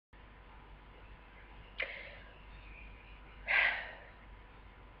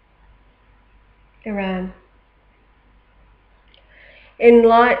Iran. In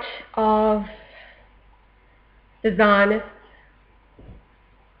light of the Zionists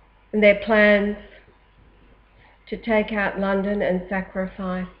and their plans to take out London and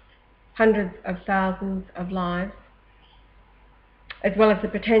sacrifice hundreds of thousands of lives, as well as the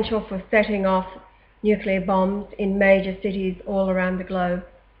potential for setting off nuclear bombs in major cities all around the globe,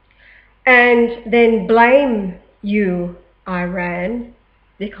 and then blame you, Iran,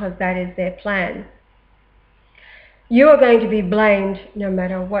 because that is their plan. You are going to be blamed no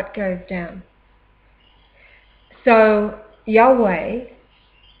matter what goes down. So Yahweh,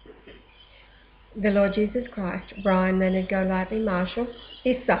 the Lord Jesus Christ, Brian Leonard Golightly Marshall,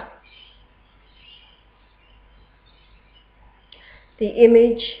 Issa, the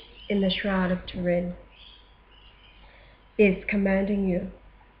image in the Shroud of Turin, is commanding you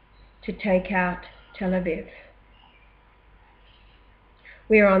to take out Tel Aviv.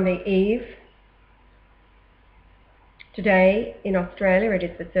 We are on the eve. Today in Australia it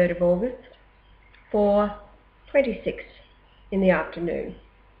is the 3rd of August, 4:26 in the afternoon.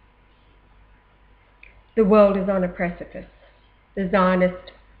 The world is on a precipice. The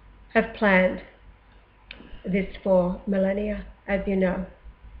Zionists have planned this for millennia, as you know.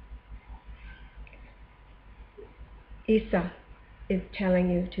 Isa is telling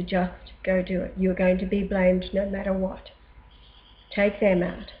you to just go do it. You're going to be blamed no matter what. Take them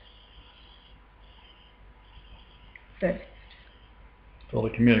out first. Well, the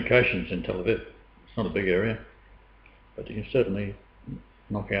communications in Tel Aviv, it's not a big area, but you can certainly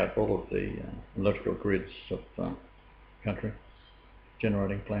knock out all of the electrical grids of the country,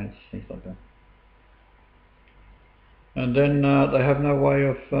 generating plants, things like that. And then they have no way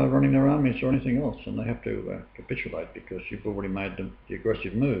of running their armies or anything else, and they have to capitulate because you've already made the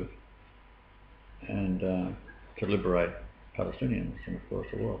aggressive move and to liberate Palestinians and of course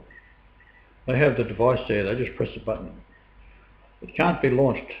the world. They have the device there, they just press a button. It can't be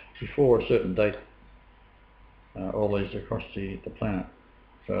launched before a certain date, all these across the planet.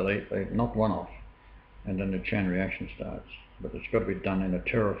 So they knock one off and then the chain reaction starts. But it's got to be done in a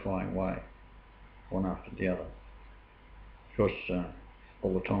terrifying way, one after the other. Of course,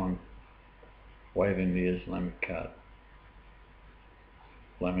 all the time waving the Islamic card,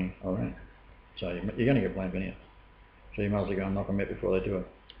 blaming Iran. So you're going to get blamed anyhow. So you might as well go and knock them out before they do it.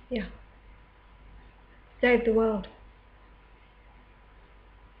 Yeah. Save the world.